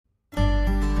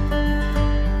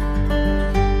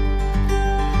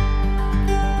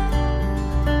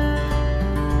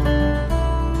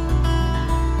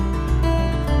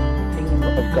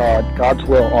God's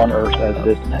will on earth as it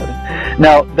is in heaven.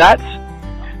 Now, that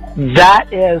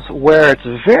is where it's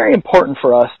very important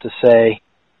for us to say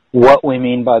what we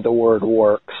mean by the word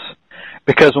works.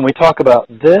 Because when we talk about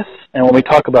this and when we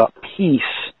talk about peace,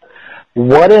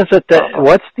 what's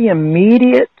the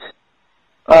immediate,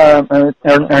 or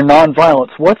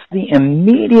nonviolence, what's the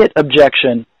immediate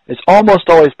objection? It's almost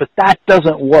always, but that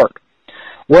doesn't work.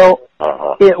 Well,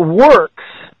 it works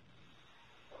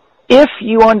if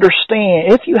you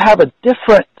understand, if you have a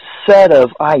different set of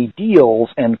ideals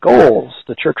and goals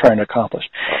that you're trying to accomplish.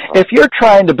 If you're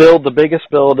trying to build the biggest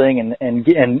building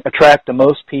and attract the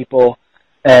most people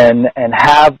and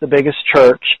have the biggest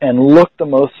church and look the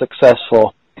most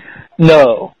successful,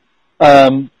 no,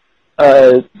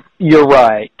 you're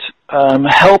right.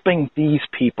 Helping these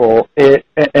people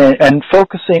and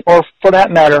focusing, or for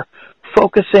that matter,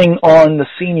 focusing on the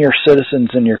senior citizens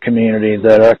in your community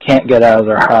that can't get out of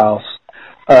their house,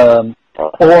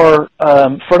 or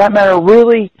for that matter,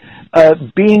 really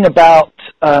being about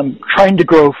trying to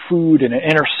grow food in an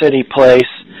inner city place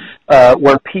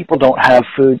where people don't have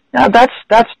food. Now that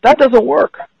doesn't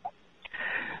work.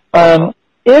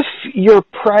 If your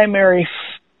primary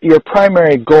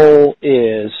goal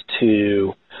is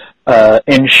to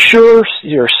ensure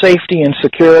your safety and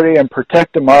security and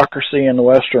protect democracy in the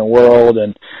Western world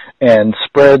and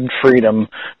spread freedom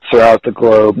throughout the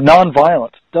globe,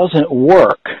 nonviolence doesn't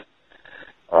work.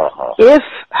 If,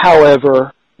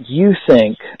 however, you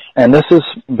think, and this has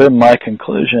been my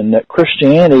conclusion, that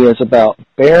Christianity is about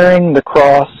bearing the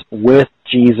cross with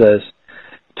Jesus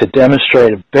to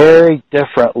demonstrate a very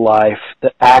different life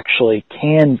that actually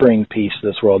can bring peace to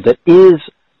this world, that is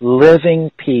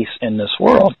living peace in this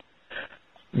world,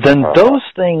 then those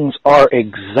things are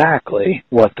exactly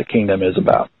what the kingdom is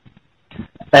about.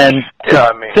 And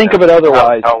think of it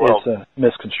otherwise is a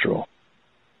misconstrual.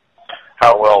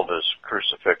 How well does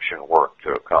crucifixion work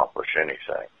to accomplish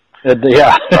anything?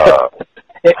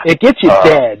 It gets you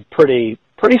dead pretty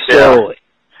slowly.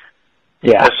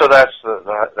 Yeah. And so that's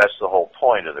the whole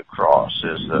point of the cross,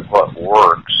 is that what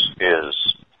works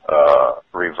is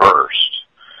reversed.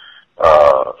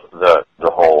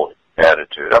 The whole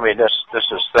attitude. I mean, this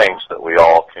is things that we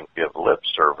all can give lip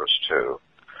service to,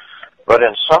 but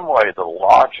in some way the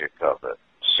logic of it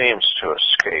seems to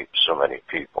escape so many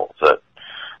people that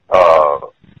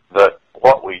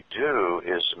what we do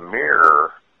is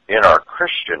mirror in our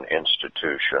Christian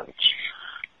institutions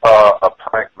a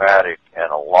pragmatic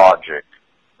and a logic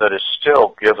that is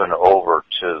still given over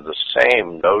to the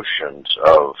same notions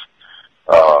of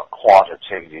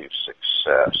quantitative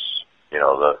success.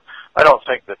 I don't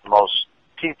think that most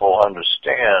people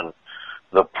understand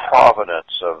the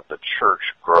provenance of the church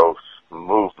growth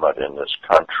movement in this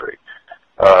country.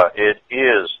 It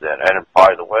is then, and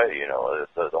by the way,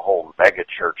 the whole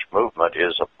megachurch movement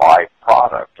is a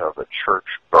byproduct of a church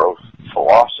growth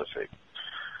philosophy.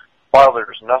 While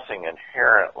there's nothing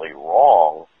inherently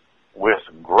wrong with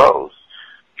growth,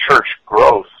 church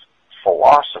growth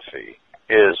philosophy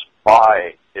is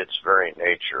by its very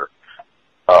nature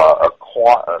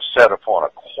set upon a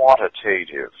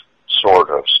quantitative sort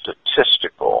of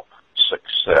statistical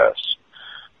success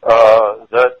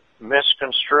that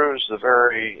misconstrues the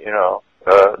very,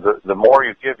 the more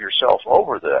you give yourself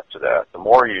over to that, the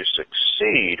more you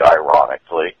succeed,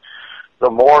 ironically, the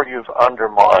more you've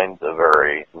undermined the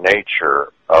very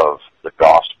nature of the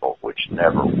gospel, which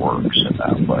never works in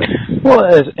that way. Well,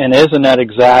 and isn't that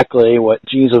exactly what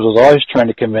Jesus was always trying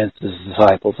to convince his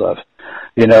disciples of?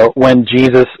 When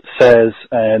Jesus says,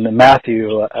 and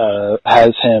Matthew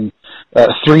has him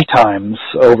 3 times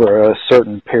over a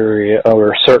certain period,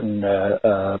 over a certain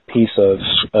piece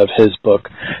of his book,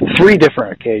 3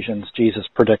 different occasions, Jesus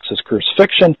predicts his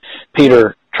crucifixion.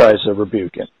 Peter tries to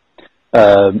rebuke him.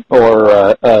 And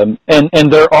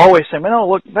they're always saying, "No,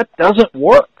 look, that doesn't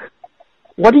work.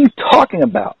 What are you talking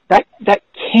about? That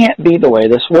can't be the way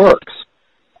this works."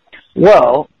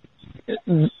 Well,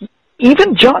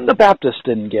 even John the Baptist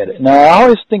didn't get it. Now, I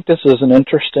always think this is an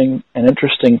interesting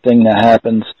thing that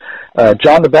happens.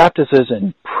 John the Baptist is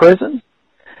in prison,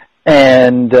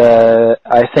 and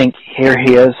I think here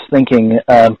he is thinking,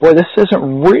 boy, this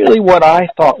isn't really what I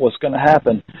thought was going to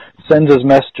happen. Sends his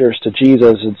messengers to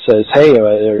Jesus and says, "Hey,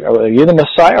 are you the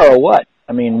Messiah or what?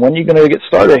 I mean, when are you going to get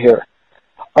started here?"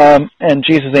 And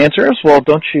Jesus answers, "Well,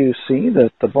 don't you see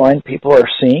that the blind people are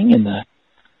seeing and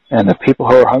the people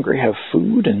who are hungry have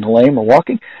food, and the lame are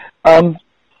walking?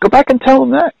 Go back and tell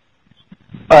them that."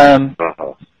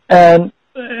 And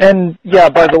yeah,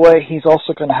 by the way, he's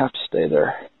also going to have to stay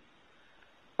there.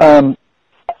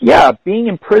 Being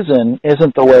in prison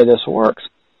isn't the way this works.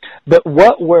 But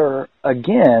what we're,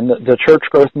 again, the church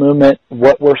growth movement,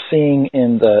 what we're seeing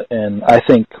in I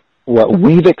think what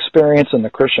we've experienced in the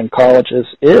Christian colleges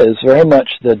is very much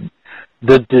the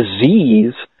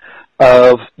disease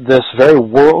of this very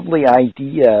worldly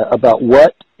idea about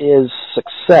what is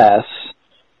success.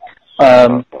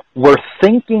 We're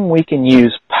thinking we can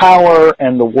use power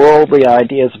and the worldly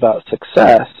ideas about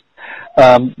success,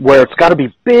 where it's got to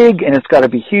be big and it's got to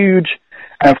be huge.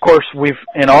 And of course,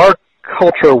 in our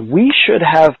culture, we should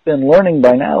have been learning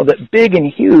by now that big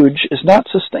and huge is not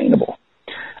sustainable.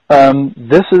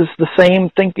 This is the same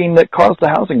thinking that caused the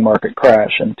housing market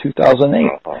crash in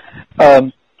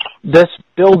 2008. This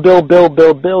build,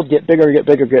 get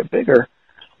bigger.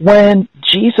 When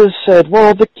Jesus said,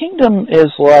 well, the kingdom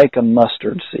is like a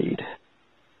mustard seed.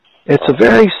 It's a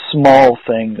very small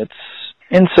thing that's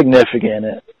insignificant.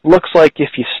 It looks like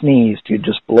if you sneezed, you'd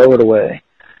just blow it away.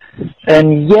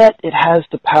 And yet it has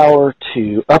the power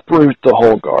to uproot the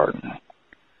whole garden,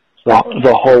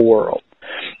 the whole world.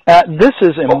 This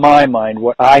is, in my mind,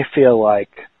 what I feel like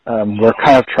we're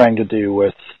kind of trying to do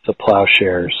with the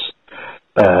Plowshares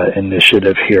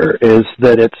initiative here, is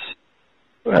that it's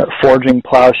Forging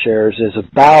Plowshares is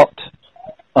about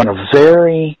on a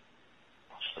very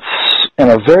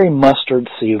mustard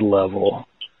seed level,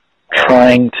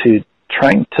 trying to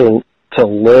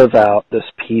live out this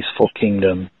peaceful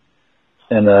kingdom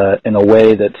in a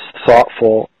way that's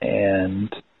thoughtful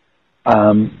and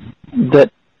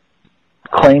that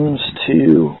claims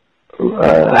to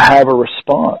have a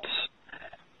response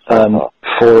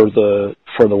for the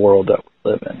world that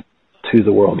we live in, to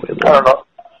the world we live in.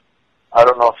 I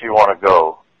don't know if you want to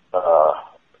go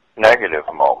negative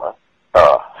a moment.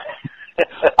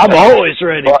 I'm always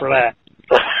ready for that.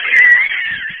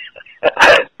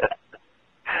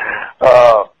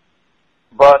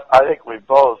 But I think we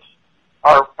both,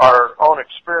 our own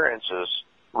experiences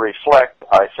reflect,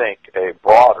 I think, a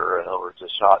broader, in other words,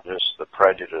 it's not just the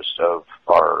prejudice of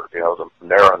our, the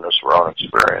narrowness of our own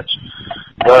experience,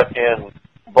 but in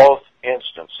both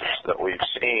instances that we've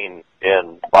seen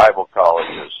in Bible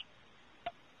colleges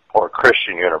or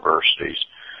Christian universities,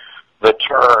 the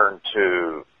turn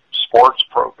to sports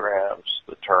programs,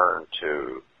 the turn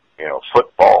to,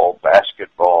 football,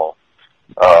 basketball,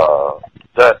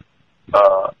 that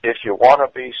if you want to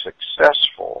be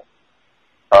successful,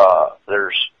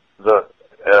 there's the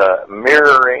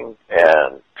mirroring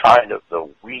and kind of the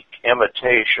weak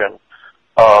imitation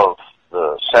of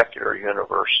the secular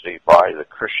university by the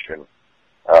Christian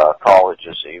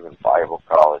colleges, even Bible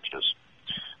colleges.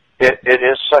 It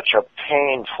is such a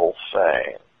painful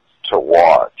thing to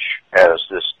watch as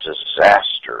this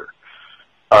disaster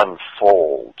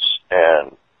unfolds,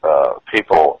 and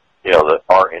people, that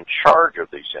are in charge of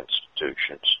these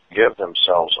institutions give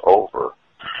themselves over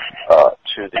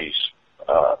to these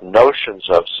notions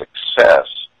of success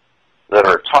that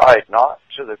are tied not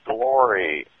to the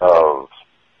glory of,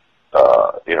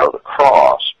 the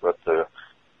cross, but the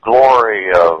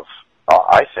glory of,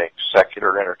 I think,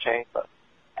 secular entertainment.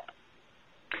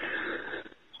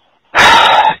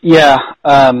 Yeah,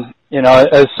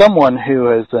 as someone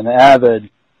who is an avid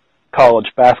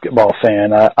college basketball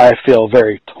fan, I feel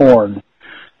very torn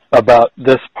about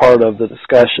this part of the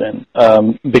discussion,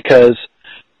 because,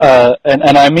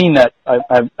 and I mean that,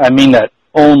 I mean that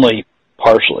only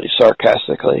partially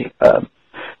sarcastically.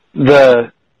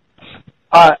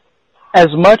 As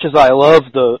much as I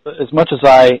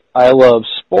love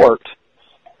sport,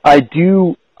 I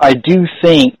do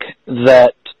think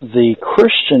that the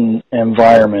Christian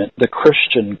environment, the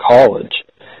Christian college,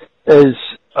 is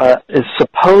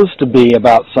supposed to be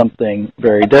about something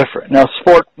very different. Now,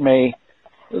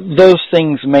 those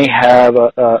things may have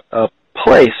a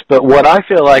place, but what I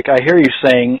feel like I hear you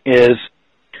saying is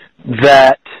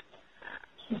that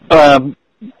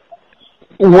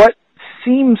what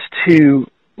seems to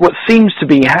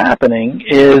be happening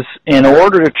is, in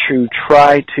order to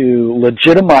try to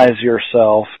legitimize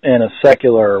yourself in a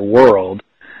secular world,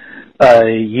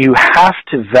 you have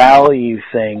to value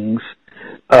things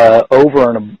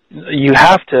over, and you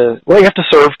have to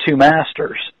serve two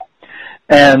masters,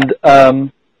 and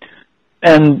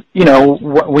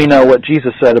we know what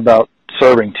Jesus said about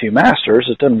serving two masters.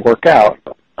 It didn't work out.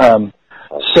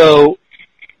 So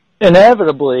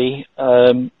inevitably,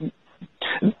 let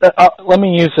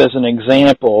me use as an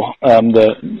example, and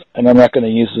I'm not going to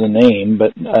use the name,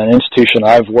 but an institution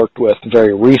I've worked with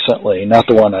very recently, not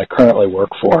the one I currently work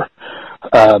for,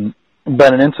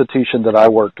 but an institution that I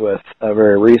worked with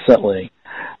very recently.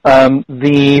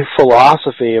 The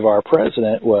philosophy of our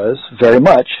president was very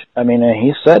much,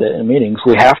 he said it in meetings,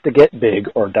 we have to get big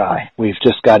or die. We've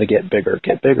just got to get bigger.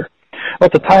 Well,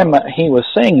 at the time he was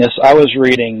saying this, I was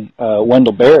reading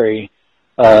Wendell Berry,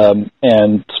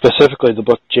 and specifically the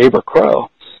book Jayber Crow.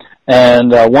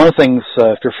 And one of the things,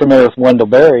 if you're familiar with Wendell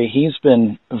Berry, he's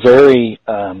been very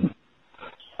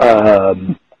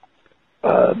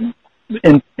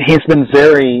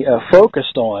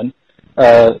focused on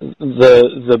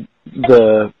the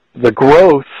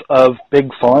growth of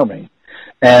big farming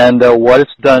and what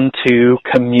it's done to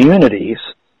communities.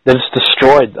 That it's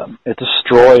destroyed them. It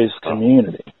destroys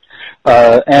community,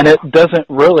 and it doesn't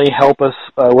really help us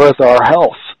with our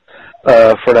health,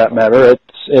 for that matter.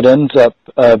 It ends up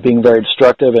being very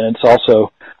destructive, and it's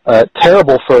also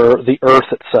terrible for the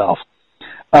earth itself.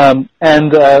 And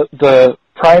the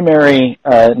primary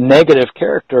negative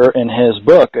character in his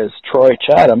book is Troy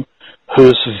Chatham,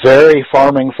 whose very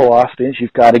farming philosophy is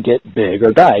you've got to get big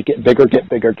or die. Get bigger, get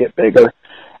bigger, get bigger.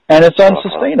 And it's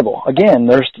unsustainable. Again,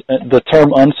 there's the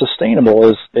term unsustainable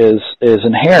is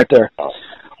inherent there.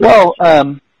 Well,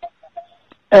 one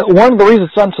of the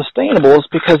reasons it's unsustainable is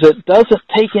because it doesn't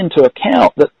take into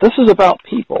account that this is about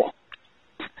people.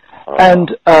 And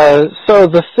so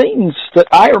the things that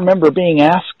I remember being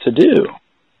asked to do,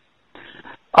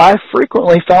 I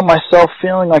frequently found myself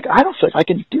feeling like, I don't think I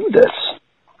can do this.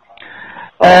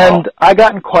 And I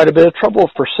got in quite a bit of trouble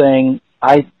for saying,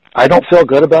 I don't feel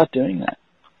good about doing that.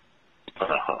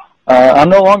 I'm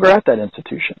no longer at that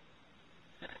institution.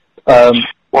 I'll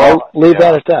leave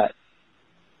that at that.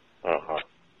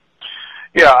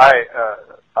 Yeah,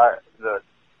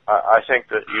 I think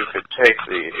that you could take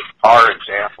our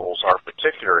examples, our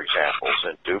particular examples,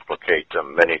 and duplicate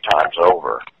them many times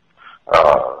over.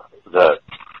 That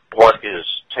what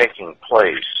is taking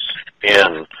place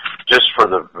in just for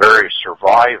the very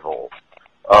survival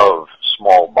of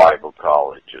small Bible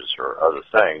colleges or other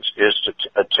things is to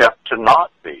attempt to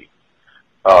not be,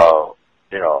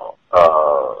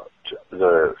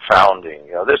 the founding.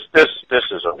 This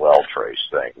is a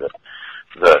well-traced thing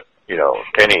that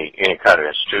any kind of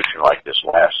institution like this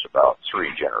lasts about 3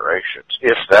 generations,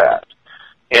 if that,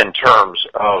 in terms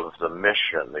of the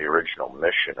mission, the original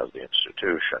mission of the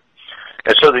institution.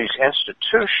 And so these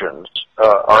institutions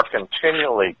are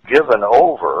continually given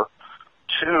over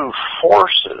to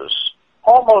forces,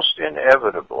 almost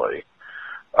inevitably,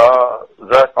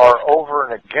 that are over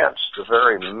and against the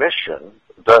very mission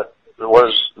that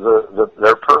was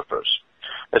their purpose.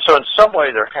 And so in some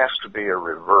way there has to be a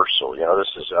reversal.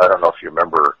 This is, I don't know if you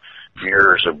remember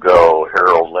years ago,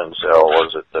 Harold Lindsell,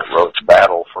 was it, that wrote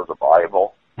Battle for the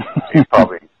Bible? He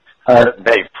probably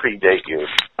may predate you.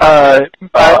 The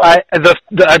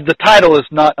title is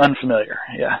not unfamiliar,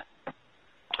 yeah.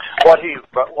 But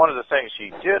one of the things he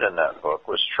did in that book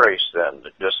was trace then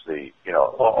just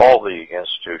all the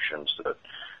institutions that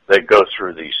they go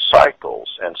through these cycles.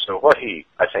 And so what he,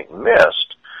 I think,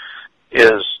 missed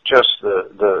is just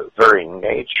the very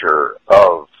nature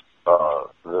of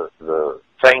the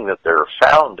thing that they're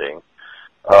founding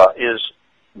is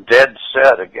dead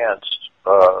set against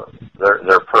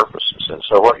their purposes. And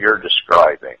so what you're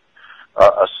describing,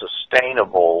 a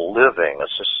sustainable living, a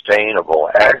sustainable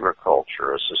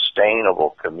agriculture, a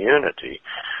sustainable community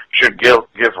should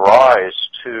give rise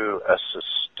to a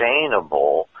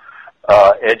sustainable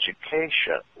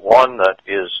education, one that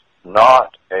is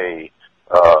not a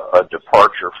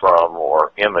departure from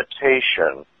or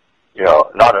imitation,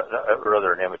 rather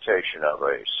an imitation of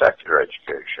a secular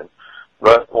education,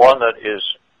 but one that is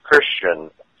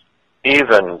Christian,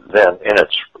 even then in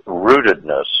its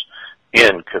rootedness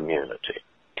in community.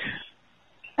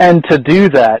 And to do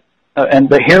that,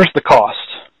 but here's the cost.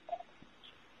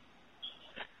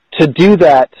 To do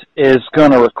that is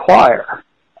going to require,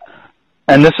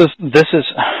 and this is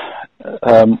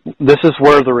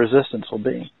where the resistance will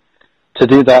be. To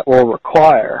do that will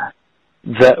require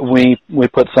that we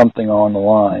put something on the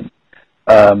line,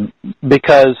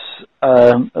 because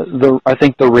I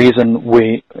think the reason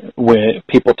we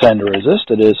people tend to resist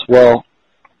it is, well,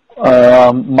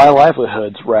 my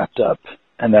livelihood's wrapped up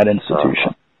in that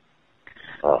institution,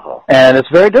 and it's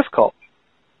very difficult.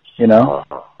 I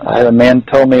had a man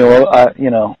tell me, well,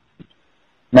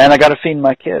 man, I got to feed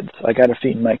my kids.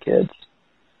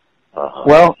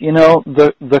 Well,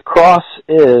 the cross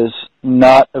is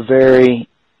not a very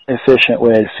efficient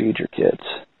way to feed your kids.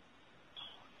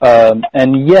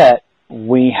 And yet,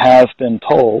 we have been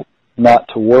told not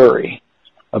to worry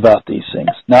about these things.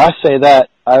 Now, I say that,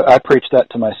 I preach that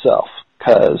to myself,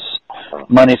 because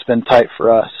money's been tight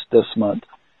for us this month.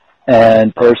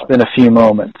 And there's been a few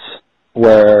moments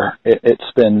where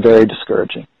it's been very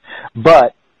discouraging.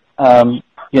 But, doing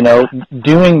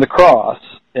the cross,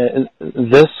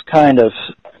 this kind of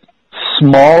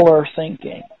smaller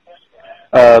thinking,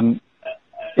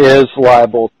 is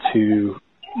liable to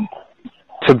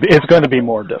be, it's going to be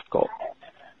more difficult,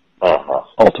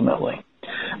 ultimately.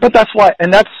 But that's why,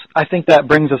 and I think that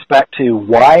brings us back to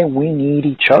why we need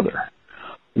each other.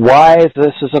 Why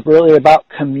this is really about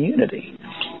community.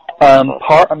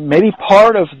 Maybe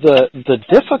part of the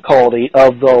difficulty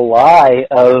of the lie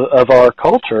of our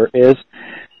culture is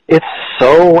it's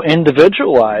so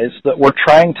individualized that we're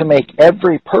trying to make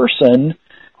every person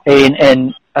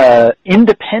an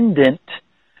independent,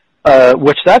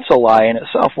 which that's a lie in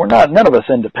itself. None of us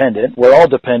independent. We're all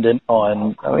dependent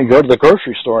on, we go to the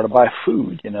grocery store to buy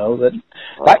food,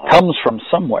 that comes from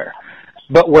somewhere.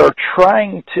 But we're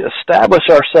trying to establish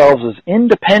ourselves as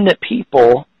independent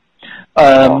people,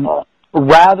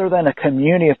 rather than a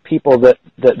community of people that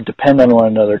depend on one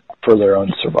another for their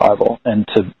own survival and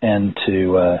for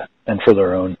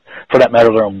that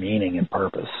matter, their own meaning and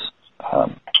purpose.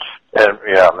 And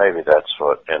yeah, maybe that's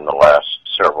what in the last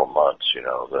several months,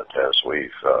 that as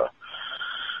we've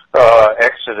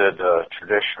exited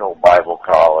traditional Bible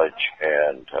college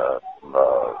and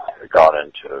gone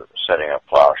into setting up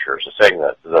plowshares, the thing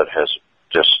that has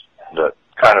that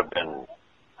kind of been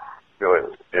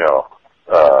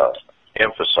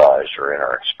emphasized or in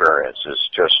our experience is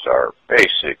just our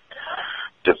basic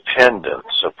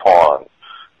dependence upon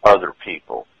other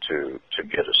people to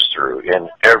get us through in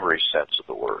every sense of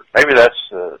the word. Maybe that's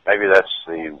the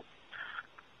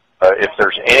if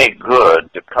there's any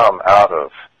good to come out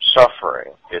of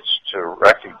suffering, it's to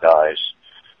recognize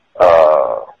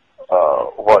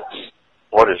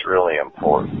what is really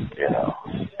important,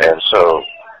 And so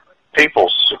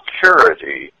people's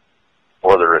security,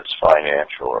 whether it's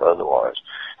financial or otherwise,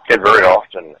 can very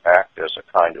often act as a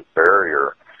kind of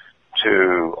barrier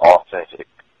to authentic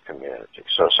community.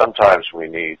 So sometimes we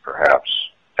need perhaps,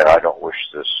 and I don't wish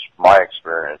this my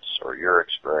experience or your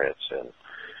experience in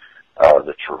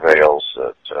the travails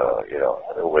that,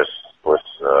 with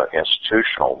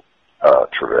institutional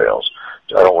travails,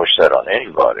 I don't wish that on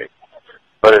anybody.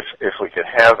 But if we could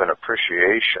have an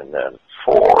appreciation then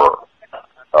for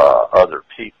other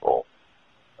people,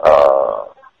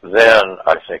 then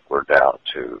I think we're down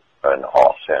to an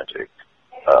authentic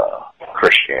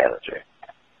Christianity.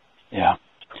 Yeah,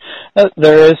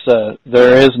 there is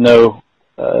no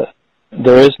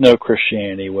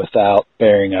Christianity without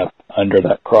bearing up under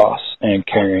that cross and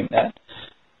carrying that.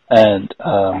 And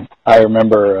I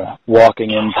remember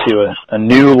walking into a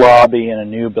new lobby in a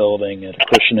new building at a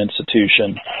Christian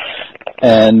institution,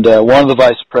 and one of the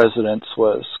vice presidents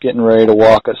was getting ready to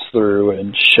walk us through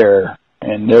and share,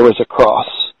 and there was a cross,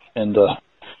 and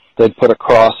they'd put a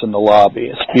cross in the lobby,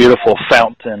 this beautiful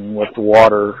fountain with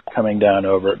water coming down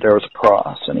over it. There was a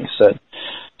cross, and he said,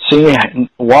 "See,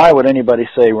 why would anybody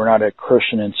say we're not a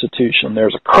Christian institution?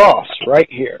 There's a cross right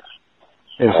here.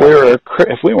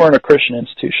 If we weren't a Christian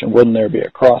institution, wouldn't there be a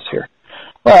cross here?"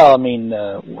 Well, I mean,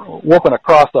 whooping a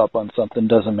cross up on something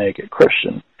doesn't make it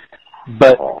Christian,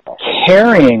 but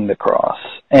carrying the cross,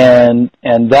 and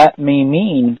that may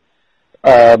mean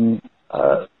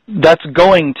that's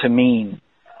going to mean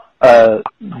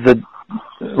the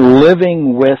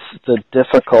living with the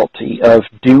difficulty of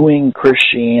doing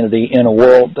Christianity in a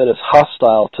world that is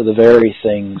hostile to the very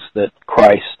things that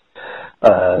Christ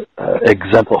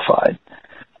exemplified.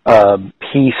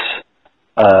 Peace,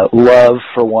 love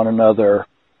for one another,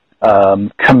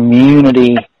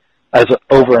 community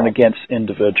over and against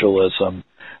individualism,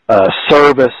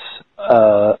 service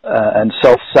and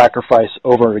self-sacrifice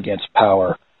over and against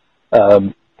power.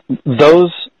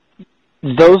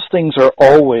 Those things are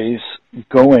always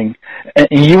going, and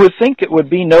you would think it would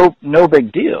be no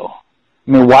big deal.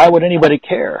 I mean, why would anybody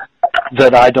care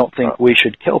that I don't think we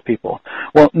should kill people?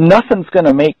 Well, nothing's going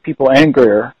to make people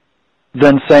angrier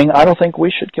than saying I don't think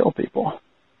we should kill people.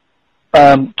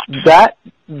 That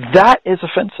is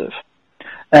offensive,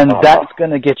 and that's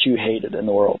going to get you hated in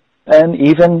the world, and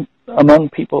even among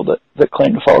people that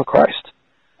claim to follow Christ.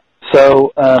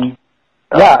 So,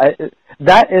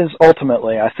 that is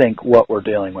ultimately, I think, what we're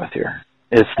dealing with here,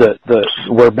 is that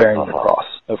we're bearing the cross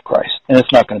of Christ, and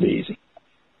it's not going to be easy.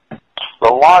 The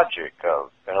logic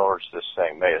of, in other words, this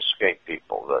thing may escape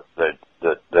people, that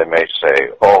they may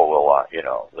say, oh, well,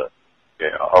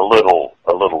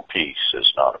 a little peace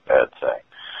is not a bad thing.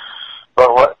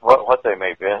 But what they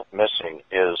may be missing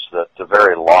is that the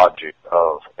very logic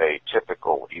of a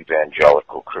typical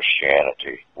evangelical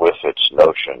Christianity, with its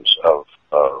notions of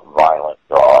a violent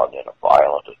God and a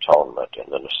violent atonement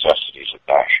and the necessities of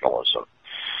nationalism,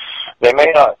 they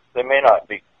may not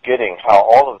be getting how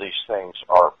all of these things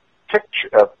are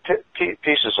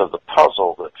pieces of the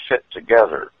puzzle that fit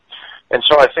together. And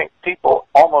so I think people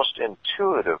almost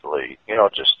intuitively,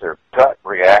 just their gut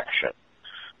reaction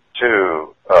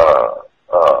to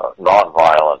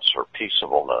nonviolence or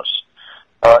peaceableness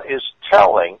is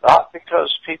telling, not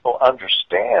because people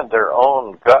understand their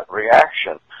own gut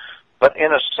reaction, but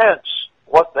in a sense,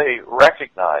 what they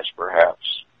recognize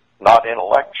perhaps, not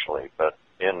intellectually, but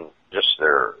in just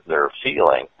their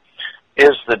feeling,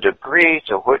 is the degree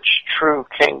to which true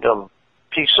kingdom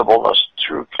peaceableness,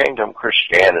 true kingdom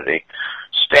Christianity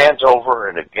stands over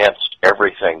and against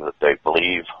everything that they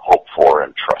believe, hope for,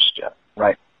 and trust in.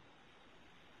 Right.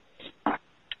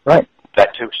 Right. Is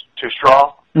that too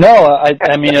strong? No,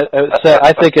 I mean,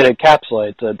 I think it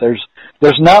encapsulates it.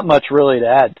 There's not much really to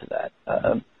add to that.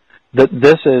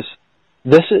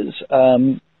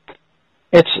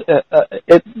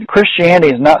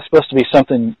 Christianity is not supposed to be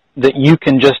something that you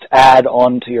can just add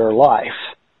on to your life.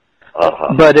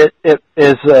 Uh-huh. But it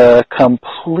is a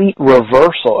complete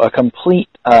reversal, a complete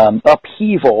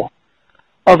upheaval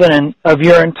of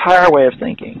your entire way of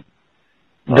thinking.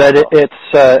 That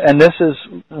and this is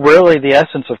really the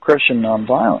essence of Christian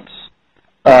nonviolence.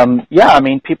 I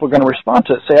mean, people are going to respond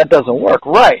to it, say, that doesn't work.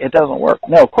 Right, it doesn't work.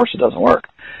 No, of course it doesn't work.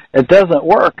 It doesn't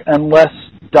work unless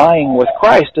dying with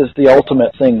Christ is the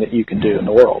ultimate thing that you can do in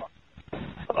the world.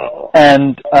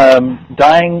 And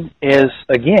dying is,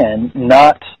 again,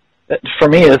 not... For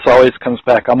me, this always comes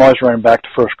back. I'm always running back to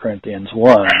 1 Corinthians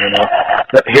 1.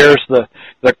 That here's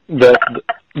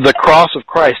the cross of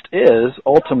Christ is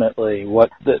ultimately what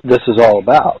this is all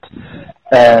about,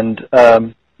 and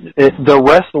the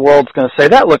rest of the world's going to say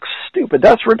that looks stupid.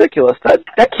 That's ridiculous. That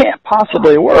can't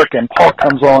possibly work. And Paul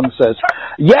comes on and says,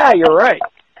 "Yeah, you're right.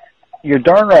 You're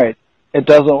darn right. It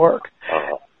doesn't work."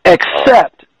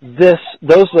 Except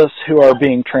those of us who are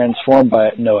being transformed by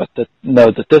it know that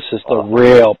this is the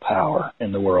real power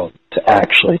in the world to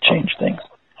actually change things,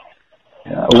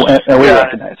 and we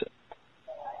recognize it.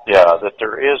 Yeah, that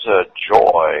there is a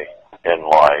joy in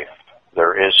life.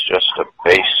 There is just a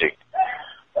basic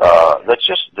that's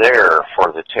just there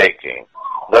for the taking.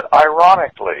 That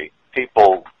ironically,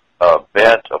 people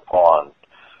bent upon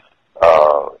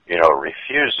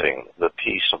refusing the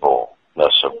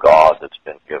peaceableness of God that's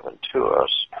been given to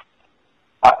us,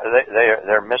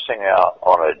 they're missing out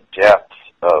on a depth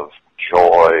of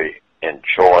joy,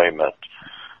 enjoyment.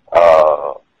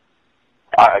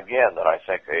 Again, that I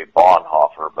think a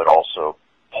Bonhoeffer, but also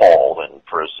Paul in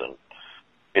prison,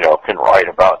 can write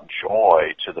about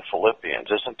joy to the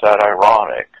Philippians. Isn't that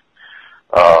ironic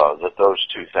that those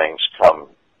two things come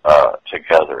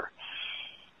together?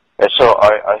 And so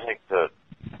I think that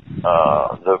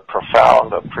the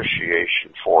profound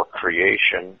appreciation for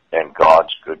creation and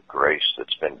God's good grace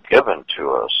that's been given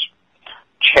to us,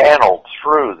 channeled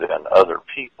through then other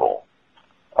people,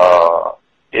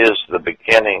 is the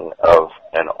beginning of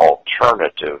an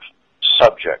alternative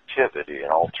subjectivity,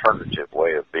 an alternative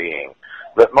way of being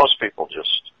that most people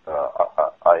just,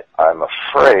 I'm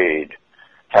afraid,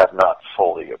 have not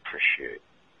fully appreciated.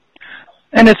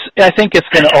 And I think it's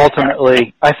going to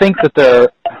ultimately, I think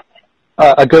that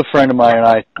a good friend of mine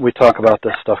and we talk about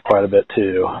this stuff quite a bit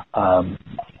too.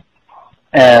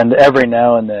 And every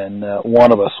now and then,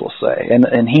 one of us will say,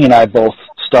 and he and I both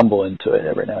stumble into it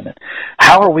every now and then,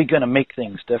 how are we going to make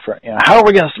things different? How are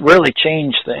we going to really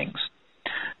change things?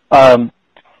 As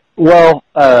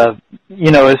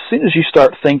soon as you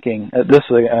start thinking, I'm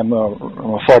going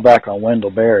to fall back on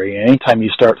Wendell Berry. Anytime you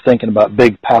start thinking about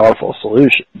big, powerful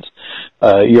solutions,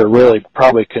 you're really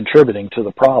probably contributing to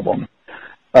the problem.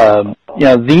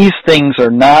 These things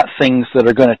are not things that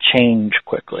are going to change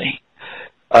quickly.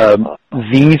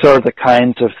 These are the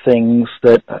kinds of things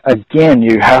that, again,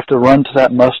 you have to run to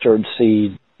that mustard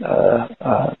seed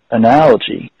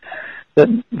analogy. That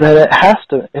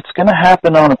it's going to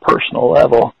happen on a personal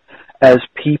level as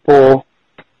people,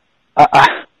 for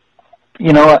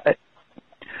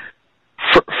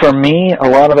me, a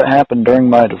lot of it happened during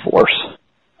my divorce.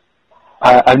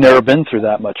 I've never been through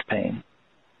that much pain.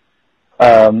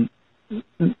 That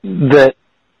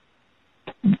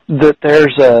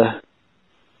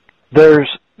there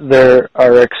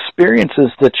are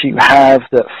experiences that you have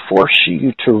that force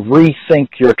you to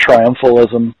rethink your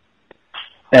triumphalism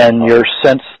and your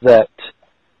sense that,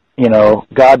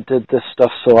 God did this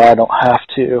stuff so I don't have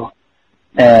to,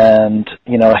 and,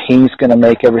 He's going to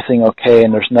make everything okay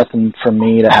and there's nothing for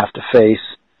me to have to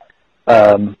face.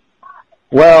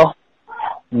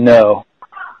 No.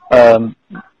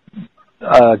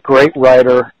 A great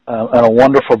writer and a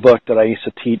wonderful book that I used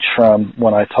to teach from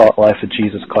when I taught Life of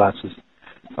Jesus classes.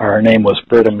 Her name was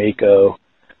Britta Miko,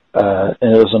 and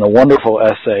it was in a wonderful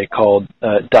essay called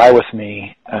Die With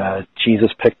Me,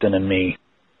 Jesus, Picton, and Me,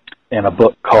 in a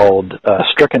book called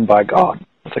Stricken by God,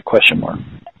 with a question mark.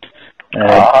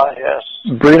 Yes.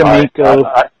 Britta Miko...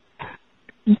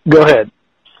 Go ahead.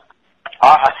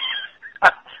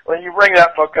 When you bring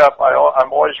that book up,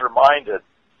 I'm always reminded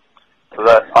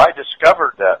that I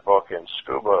discovered that book in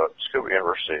Scuba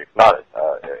University. I'm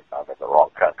in the wrong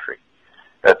country.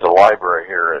 At the library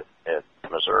here in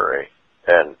Missouri,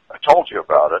 and I told you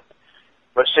about it.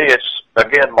 But see, it's,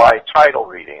 again, my title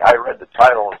reading. I read the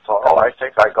title and thought, I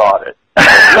think I got it.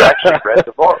 And you actually read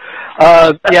the book.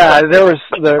 Yeah,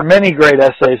 there are many great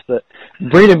essays.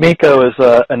 Brita Miko is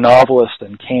a novelist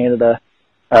in Canada.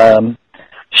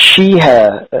 She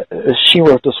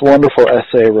wrote this wonderful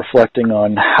essay reflecting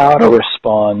on how to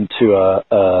respond to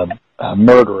a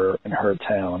murderer in her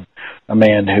town, a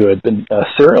man who had been a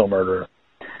serial murderer.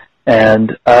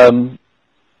 And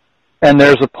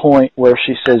there's a point where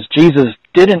she says, Jesus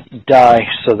didn't die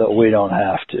so that we don't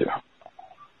have to.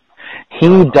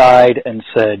 He died and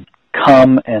said,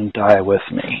 come and die with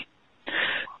me.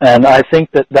 And I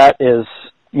think that is,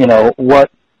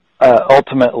 what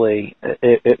ultimately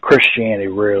Christianity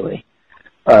really,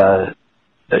 at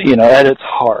its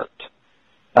heart.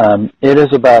 It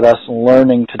is about us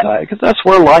learning to die, because that's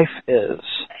where life is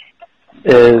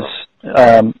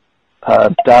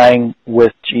dying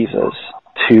with Jesus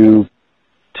to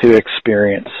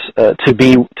experience, to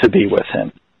be with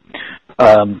Him.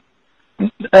 I'm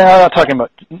not talking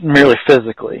about merely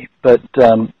physically, but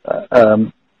I'm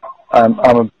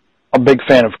a big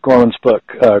fan of Groen's book,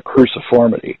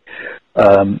 Cruciformity,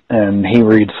 and he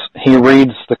reads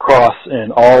the cross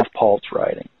in all of Paul's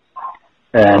writing,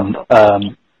 and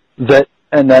that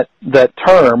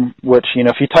term, which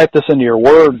if you type this into your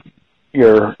word,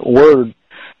 it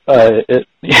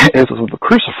is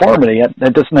cruciformity.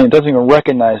 It doesn't even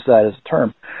recognize that as a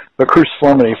term, but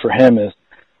cruciformity for him is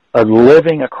a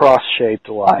living a cross-shaped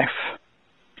life,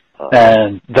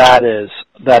 and that is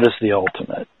the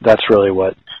ultimate. That's really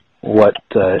what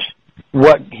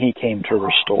he came to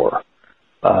restore,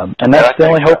 and that's the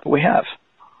only hope that we have.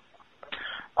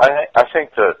 I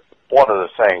think that one of the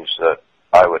things that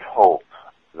I would hope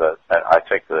that, and I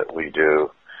think that we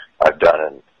do, I've done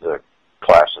in the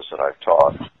classes that I've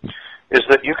taught, is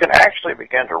that you can actually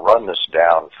begin to run this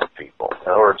down for people. In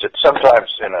other words, it's sometimes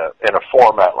in a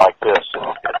format like this,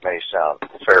 it may sound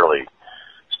fairly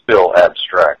still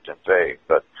abstract and vague,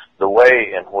 but the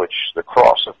way in which the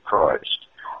cross of Christ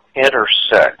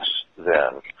intersects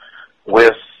then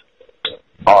with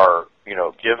our,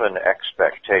 given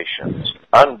expectations,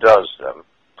 undoes them,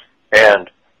 and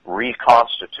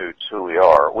reconstitutes who we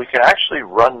are, we can actually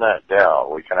run that down.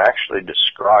 We can actually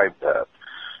describe that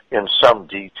in some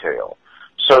detail,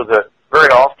 so that very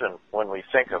often when we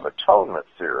think of atonement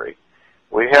theory,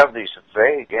 we have these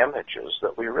vague images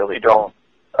that we really don't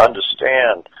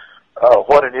understand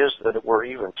what it is that we're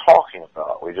even talking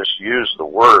about. We just use the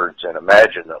words and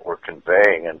imagine that we're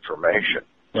conveying information.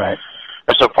 Right.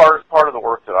 And so part of the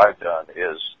work that I've done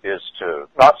is to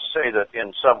not say that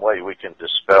in some way we can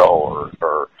dispel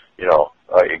or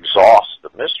exhaust the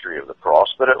mystery of the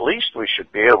cross, but at least we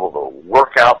should be able to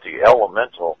work out the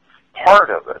elemental part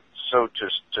of it, so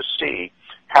to see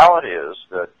how it is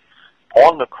that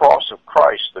on the cross of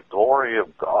Christ the glory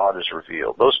of God is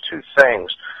revealed. Those two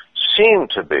things seem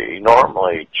to be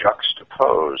normally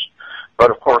juxtaposed,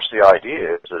 but of course the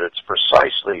idea is that it's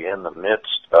precisely in the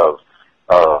midst of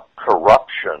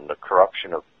corruption, the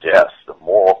corruption of death, the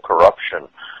moral corruption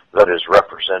that is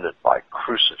represented by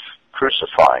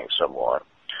crucifying someone,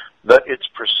 that it's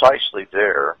precisely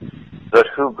there that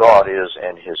who God is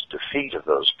and His defeat of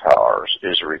those powers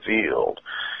is revealed.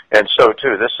 And so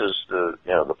too, this is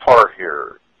the part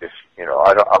here. If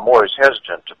I'm always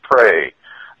hesitant to pray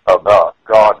about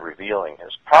God revealing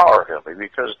His power to me,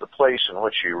 because the place in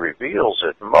which He reveals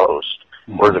it most,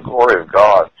 where the glory of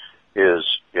God is,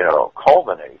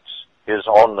 culminates, is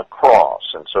on the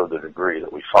cross. And so the degree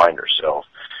that we find ourselves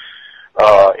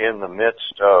in the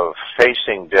midst of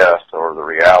facing death or the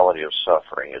reality of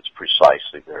suffering, it's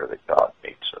precisely there that God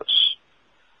meets us.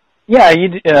 Yeah,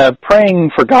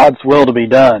 praying for God's will to be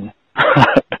done.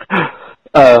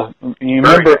 You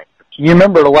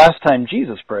remember the last time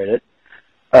Jesus prayed it?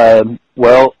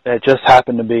 Well, it just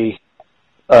happened to be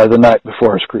the night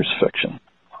before His crucifixion.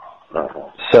 Uh-huh.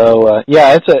 So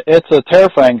it's a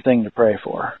terrifying thing to pray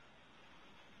for.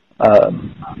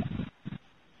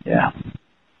 Yeah.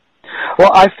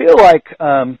 Well, I feel like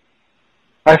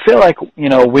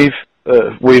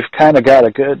we've kind of got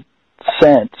a good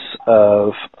sense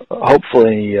of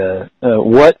hopefully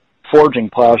what Forging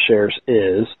Plowshares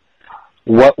is,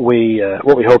 what we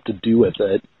hope to do with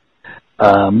it,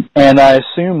 and I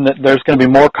assume that there's going to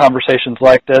be more conversations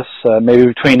like this, maybe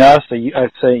between us.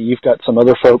 I'd say you've got some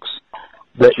other folks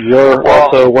that you're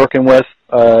also working with.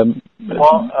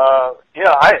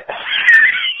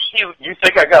 You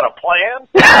think I got a plan?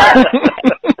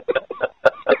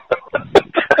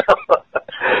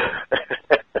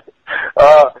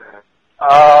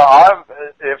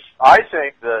 I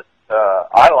think that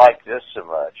I like this so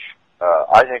much.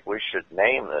 I think we should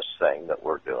name this thing that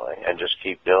we're doing and just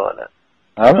keep doing it.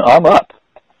 I'm up.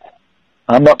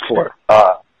 I'm up for it.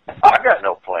 I got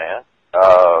no plan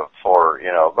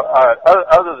but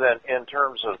other than in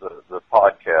terms of the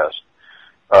podcast,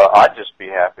 I'd just be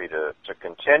happy to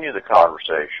continue the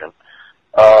conversation,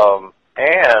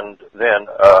 and then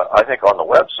I think on the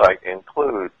website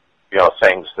include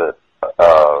things that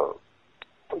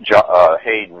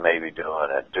Hayden may be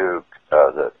doing at Duke,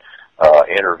 that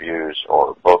interviews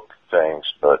or book things.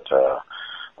 But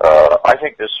I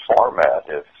think this format,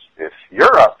 if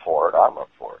you're up for it, I'm up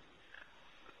for it.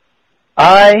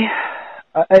 I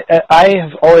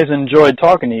have always enjoyed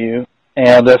talking to you,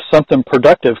 and if something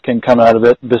productive can come out of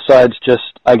it besides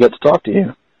just I get to talk to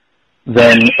you,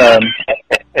 then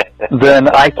then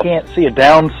I can't see a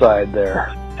downside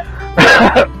there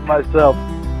myself.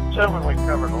 Gentlemen, we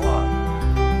covered a lot.